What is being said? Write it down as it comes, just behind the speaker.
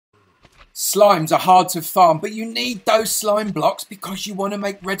Slimes are hard to farm, but you need those slime blocks because you want to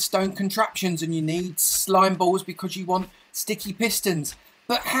make redstone contraptions, and you need slime balls because you want sticky pistons.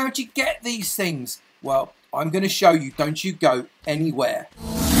 But how do you get these things? Well, I'm going to show you. Don't you go anywhere.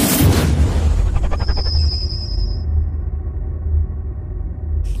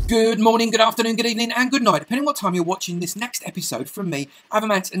 Good morning, good afternoon, good evening, and good night, depending on what time you're watching this next episode from me,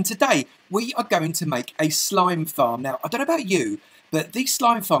 Avomance. And today we are going to make a slime farm. Now, I don't know about you, but these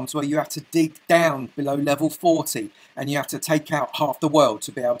slime farms where you have to dig down below level 40 and you have to take out half the world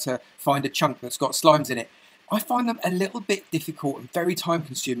to be able to find a chunk that's got slimes in it, I find them a little bit difficult and very time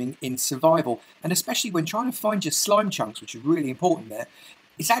consuming in survival. And especially when trying to find your slime chunks, which is really important there,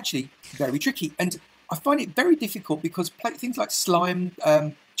 it's actually very tricky. And I find it very difficult because things like slime,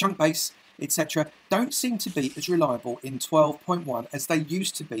 chunk base, etc. don't seem to be as reliable in 12.1 as they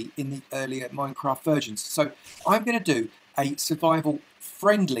used to be in the earlier Minecraft versions. So I'm going to do a survival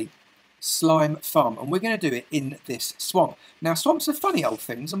friendly slime farm, and we're going to do it in this swamp. Now, swamps are funny old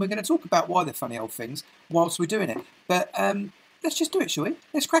things, and we're going to talk about why they're funny old things whilst we're doing it. But let's just do it, shall we?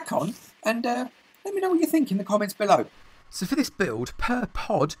 Let's crack on, and let me know what you think in the comments below. So for this build, per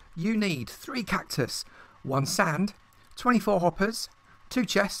pod, you need 3 cactus, 1 sand, 24 hoppers, 2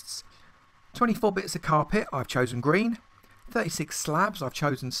 chests, 24 bits of carpet, I've chosen green, 36 slabs, I've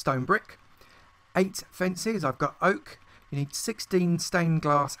chosen stone brick, 8 fences, I've got oak. You need 16 stained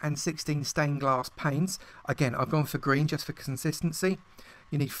glass and 16 stained glass panes. Again, I've gone for green just for consistency.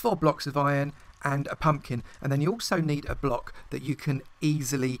 You need 4 blocks of iron and a pumpkin, and then you also need a block that you can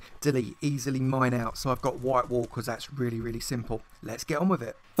easily delete, easily mine out. So I've got white wall because that's really, really simple. Let's get on with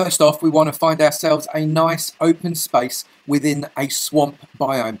it. First off, we want to find ourselves a nice open space within a swamp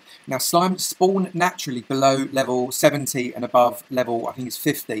biome. Now, slime spawn naturally below level 70 and above level, I think it's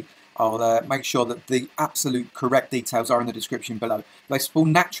 50. I'll make sure that the absolute correct details are in the description below. They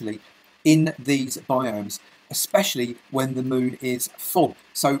spawn naturally in these biomes, especially when the moon is full.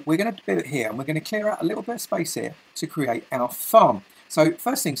 So we're going to do it here, and we're going to clear out a little bit of space here to create our farm. So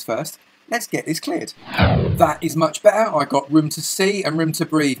first things first, let's get this cleared. That is much better. I got room to see and room to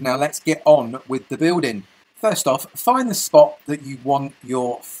breathe. Now let's get on with the building. First off, find the spot that you want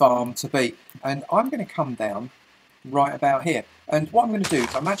your farm to be. And I'm going to come down right about here. And what I'm going to do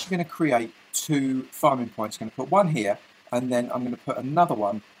is I'm actually going to create 2 farming points. I'm going to put one here, and then I'm going to put another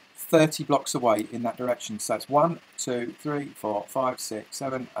one 30 blocks away in that direction. So it's 1, 2, 3, 4, 5, 6,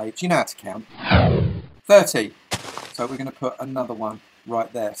 7, 8. You know how to count. 30. So we're going to put another one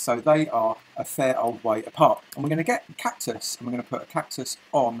right there. So they are a fair old way apart. And we're going to get cactus, and we're going to put a cactus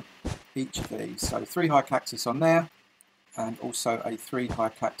on each of these. So 3 high cactus on there, and also a 3 high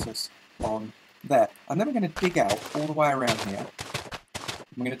cactus on there. And then we're going to dig out all the way around here.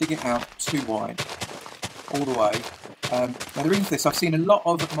 We're going to dig it out 2 wide, all the way. Now the reason for this, I've seen a lot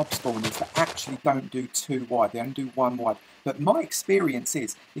of mob spawners that actually don't do 2 wide, they only do 1 wide. But my experience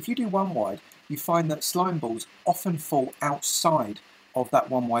is, if you do 1 wide, you find that slime balls often fall outside of that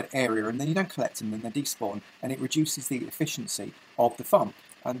 1 wide area, and then you don't collect them, and they despawn, and it reduces the efficiency of the farm.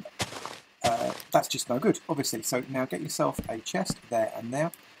 And that's just no good, obviously. So now get yourself a chest there and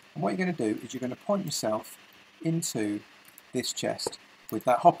there. And what you're going to do is you're going to point yourself into this chest with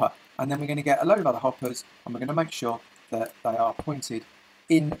that hopper. And then we're going to get a load of other hoppers, and we're going to make sure that they are pointed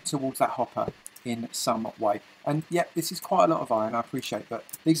in towards that hopper in some way. And yeah, this is quite a lot of iron, I appreciate, but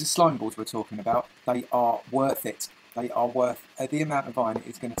these are slime balls we're talking about. They are worth it. They are worth the amount of iron it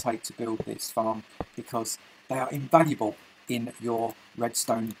is going to take to build this farm, because they are invaluable in your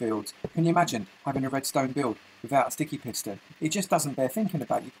redstone builds. Can you imagine having a redstone build without a sticky piston? It just doesn't bear thinking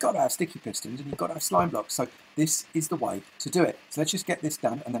about. You've got to have sticky pistons, and you've got to have slime blocks. So this is the way to do it. So let's just get this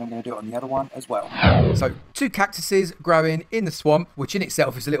done, and then I'm going to do it on the other one as well. So 2 cactuses growing in the swamp, which in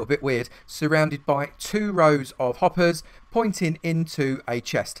itself is a little bit weird, surrounded by 2 rows of hoppers pointing into a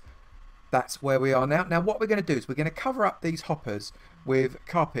chest. That's where we are now. Now what we're going to do is we're going to cover up these hoppers with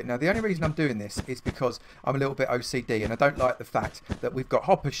carpet. Now the only reason I'm doing this is because I'm a little bit OCD, and I don't like the fact that we've got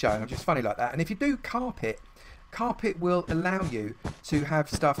hoppers showing. I'm just funny like that. And if you do carpet will allow you to have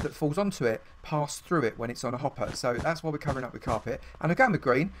stuff that falls onto it pass through it when it's on a hopper. So that's why we're covering up with carpet. And I'm going with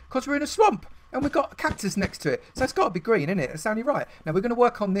green because we're in a swamp and we've got a cactus next to it. So it's got to be green, isn't it? That's only right. Now we're going to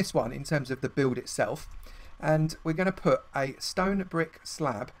work on this one in terms of the build itself. And we're going to put a stone brick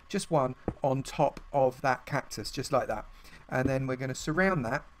slab, just one, on top of that cactus, just like that. And then we're going to surround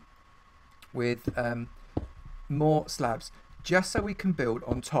that with more slabs, just so we can build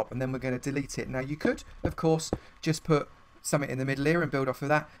on top, and then we're going to delete it. Now you could, of course, just put something in the middle here and build off of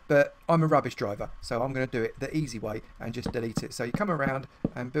that, but I'm a rubbish driver, so I'm going to do it the easy way and just delete it. So you come around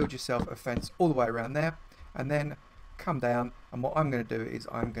and build yourself a fence all the way around there, and then come down, and what I'm going to do is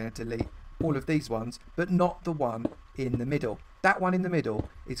I'm going to delete all of these ones, but not the one in the middle. That one in the middle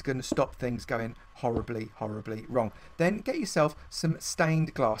is going to stop things going horribly, horribly wrong. Then get yourself some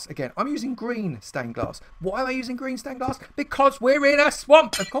stained glass. Again, I'm using green stained glass. Why am I using green stained glass? Because we're in a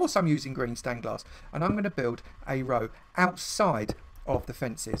swamp. Of course I'm using green stained glass. And I'm going to build a row outside of the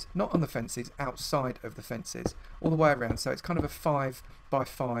fences. Not on the fences, outside of the fences. All the way around. So it's kind of a 5 by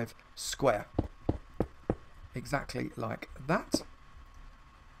 5 square. Exactly like that.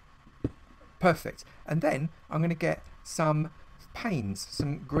 Perfect. And then I'm going to get some panes,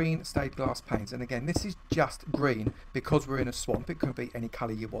 some green stained glass panes. And again, this is just green because we're in a swamp. It can be any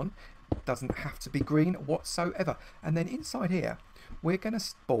colour you want. It doesn't have to be green whatsoever. And then inside here, we're going to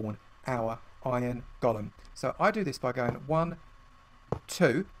spawn our iron golem. So I do this by going 1,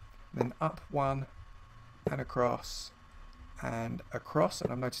 2, then up 1 and across and across.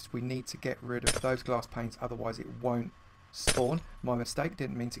 And I've noticed we need to get rid of those glass panes, otherwise it won't spawn. My mistake,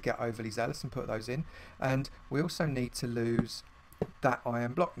 didn't mean to get overly zealous and put those in. And we also need to lose that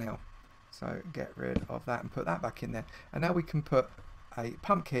iron block now, so get rid of that and put that back in there. And now we can put a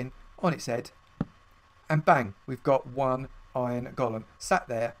pumpkin on its head, and bang, we've got one iron golem sat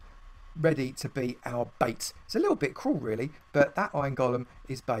there ready to be our bait. It's a little bit cruel really, but that iron golem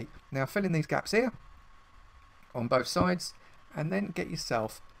is bait. Now fill in these gaps here on both sides, and then get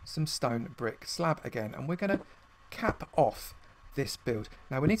yourself some stone brick slab again, and we're going to cap off this build.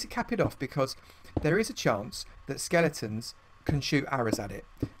 Now we need to cap it off because there is a chance that skeletons can shoot arrows at it,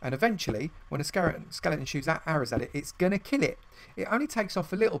 and eventually when a skeleton shoots arrows at it, it's going to kill it. It only takes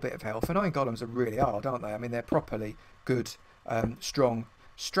off a little bit of health, and iron golems are really hard, aren't they? I mean, they're properly good, strong,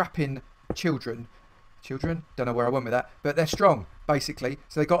 strapping children, don't know where I went with that, but they're strong basically,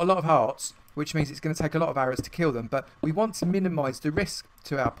 so they've got a lot of hearts, which means it's going to take a lot of arrows to kill them. But we want to minimize the risk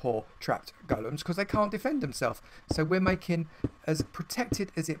to our poor trapped golems because they can't defend themselves. So we're making as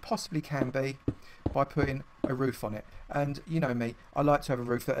protected as it possibly can be by putting a roof on it. And you know me, I like to have a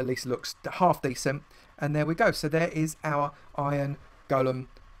roof that at least looks half decent. And there we go. So there is our iron golem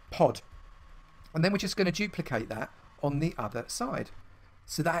pod. And then we're just going to duplicate that on the other side.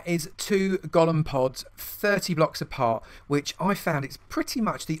 So that is 2 golem pods 30 blocks apart, which I found it's pretty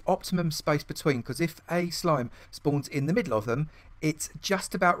much the optimum space between, because if a slime spawns in the middle of them, it's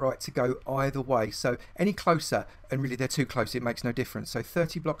just about right to go either way. So any closer, and really they're too close, it makes no difference. So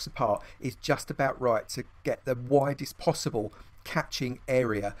 30 blocks apart is just about right to get the widest possible catching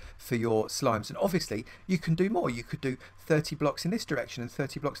area for your slimes. And obviously you can do more. You could do 30 blocks in this direction and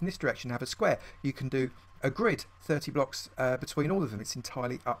 30 blocks in this direction, have a square. You can do a grid 30 blocks between all of them. It's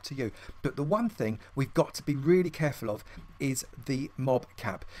entirely up to you. But the one thing we've got to be really careful of is the mob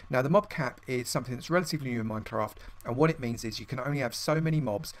cap. Now the mob cap is something that's relatively new in Minecraft, and what it means is you can only have so many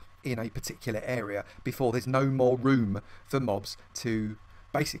mobs in a particular area before there's no more room for mobs to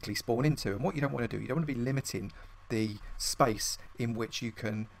basically spawn into. And what you don't want to do, you don't want to be limiting the space in which you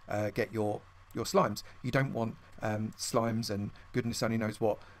can get your slimes. You don't want slimes and goodness only knows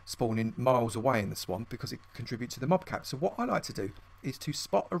what spawning miles away in the swamp, because it contributes to the mob cap. So what I like to do is to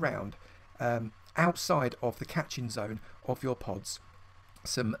spot around outside of the catching zone of your pods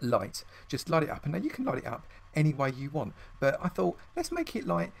some light. Just light it up, and now you can light it up any way you want, but I thought let's make it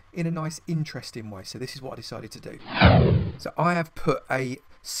light in a nice interesting way. So this is what I decided to do. So I have put a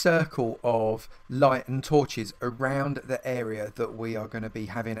circle of light and torches around the area that we are going to be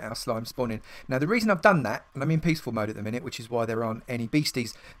having our slime spawning. Now the reason I've done that, and I'm in peaceful mode at the minute, which is why there aren't any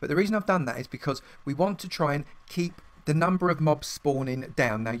beasties, but the reason I've done that is because we want to try and keep the number of mobs spawning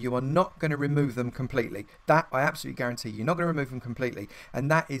down. Now you are not going to remove them completely. That I absolutely guarantee you're not going to remove them completely, and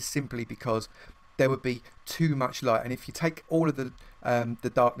that is simply because there would be too much light, and if you take all of the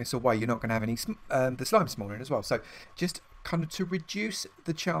darkness away, you're not going to have any the slime spawning as well. So just kind of to reduce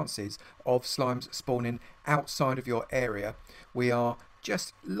the chances of slimes spawning outside of your area, we are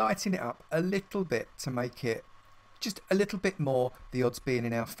just lighting it up a little bit to make it just a little bit more the odds being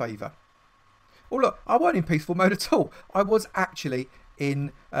in our favour. Oh look, I wasn't in peaceful mode at all. I was actually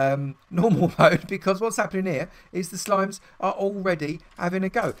in normal mode, because what's happening here is the slimes are already having a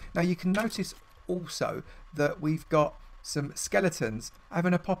go. Now you can notice also that we've got some skeletons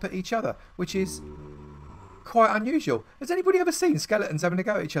having a pop at each other, which is quite unusual. Has anybody ever seen skeletons having a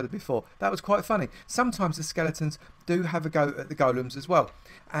go at each other before? That was quite funny. Sometimes the skeletons do have a go at the golems as well,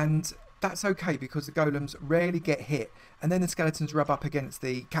 and that's okay because the golems rarely get hit, and then the skeletons rub up against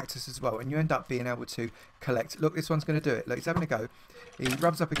the cactus as well, and you end up being able to collect. Look, this one's going to do it. Look, he's having a go. He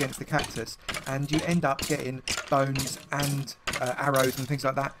rubs up against the cactus, and you end up getting bones and arrows and things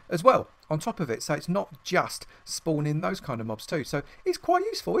like that as well on top of it. So it's not just spawning those kind of mobs too. So it's quite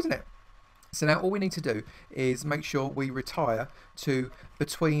useful, isn't it? So now all we need to do is make sure we retire to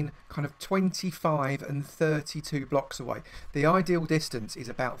between kind of 25 and 32 blocks away. The ideal distance is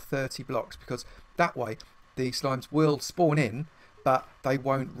about 30 blocks, because that way the slimes will spawn in, but they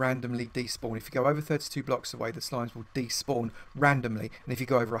won't randomly despawn. If you go over 32 blocks away, the slimes will despawn randomly. And if you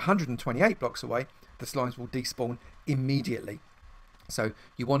go over 128 blocks away, the slimes will despawn immediately. So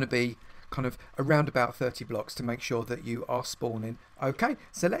you want to be kind of around about 30 blocks to make sure that you are spawning. Okay,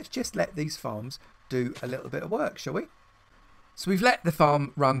 so let's just let these farms do a little bit of work, shall we? So we've let the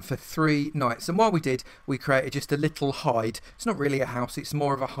farm run for 3 nights, and while we did, we created just a little hide. It's not really a house, it's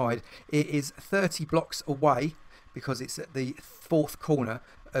more of a hide. It is 30 blocks away, because it's at the 4th corner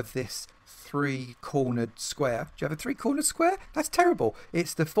of this 3-cornered square. Do you have a 3-cornered square? That's terrible.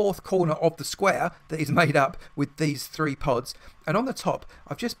 It's the 4th corner of the square that is made up with these 3 pods. And on the top,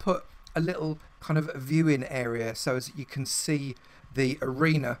 I've just put a little kind of viewing area so as you can see the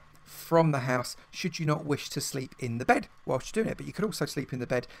arena from the house, should you not wish to sleep in the bed whilst you're doing it. But you could also sleep in the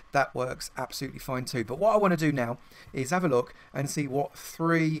bed. That works absolutely fine too. But what I want to do now is have a look and see what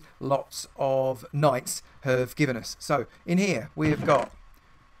 3 lots of nights have given us. So in here we have got,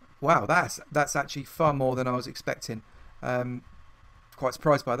 wow, that's actually far more than I was expecting. Quite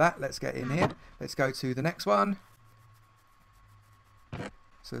surprised by that. Let's get in here. Let's go to the next one.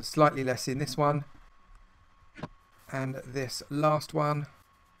 So slightly less in this one. And this last one.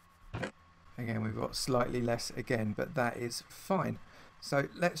 Again, we've got slightly less again, but that is fine. So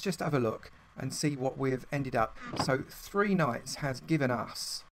let's just have a look and see what we have ended up. So 3 nights has given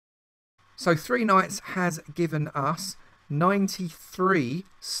us 93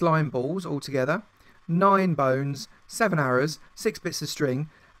 slime balls altogether, 9 bones, 7 arrows, 6 bits of string,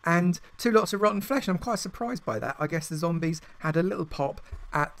 and 2 lots of rotten flesh. I'm quite surprised by that. I guess the zombies had a little pop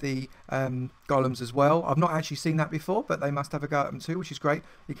at the golems as well. I've not actually seen that before, but they must have a go at them too, which is great.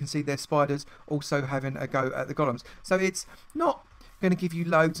 You can see their spiders also having a go at the golems. So it's not going to give you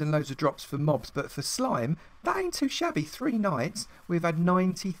loads and loads of drops for mobs, but for slime, that ain't too shabby. 3 nights, we've had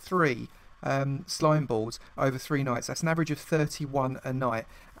 93 slime balls over 3 nights. That's an average of 31 a night,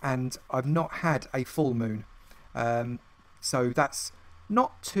 and I've not had a full moon. So that's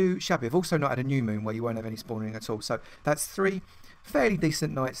not too shabby. I've also not had a new moon where you won't have any spawning at all. So that's 3 fairly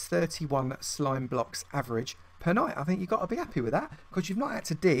decent nights, 31 slime blocks average per night. I think you've got to be happy with that, because you've not had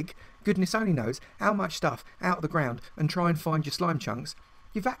to dig, goodness only knows, how much stuff out of the ground and try and find your slime chunks.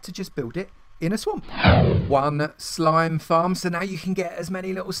 You've had to just build it in a swamp. 1 slime farm, so now you can get as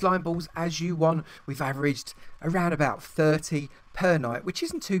many little slime balls as you want. We've averaged around about 30 per night, which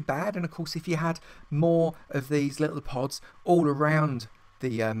isn't too bad. And of course, if you had more of these little pods all around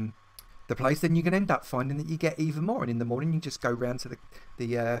the place, then you can end up finding that you get even more. And in the morning, you just go round to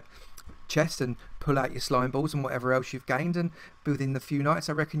the chest and pull out your slime balls and whatever else you've gained, and within the few nights,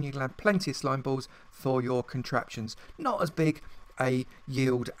 I reckon you'll have plenty of slime balls for your contraptions. Not as big a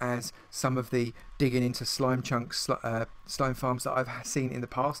yield as some of the digging into slime chunks slime farms that I've seen in the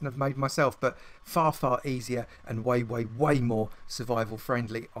past and have made myself, but far easier and way more survival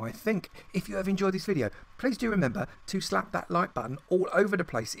friendly, I think. If you have enjoyed this video, please do remember to slap that like button all over the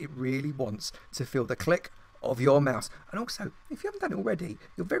place. It really wants to feel the click of your mouse. And also, if you haven't done it already,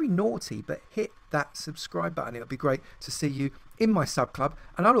 you're very naughty, but hit that subscribe button. It'll be great to see you in my sub club,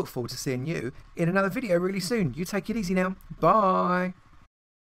 and I look forward to seeing you in another video really soon. You take it easy now. Bye.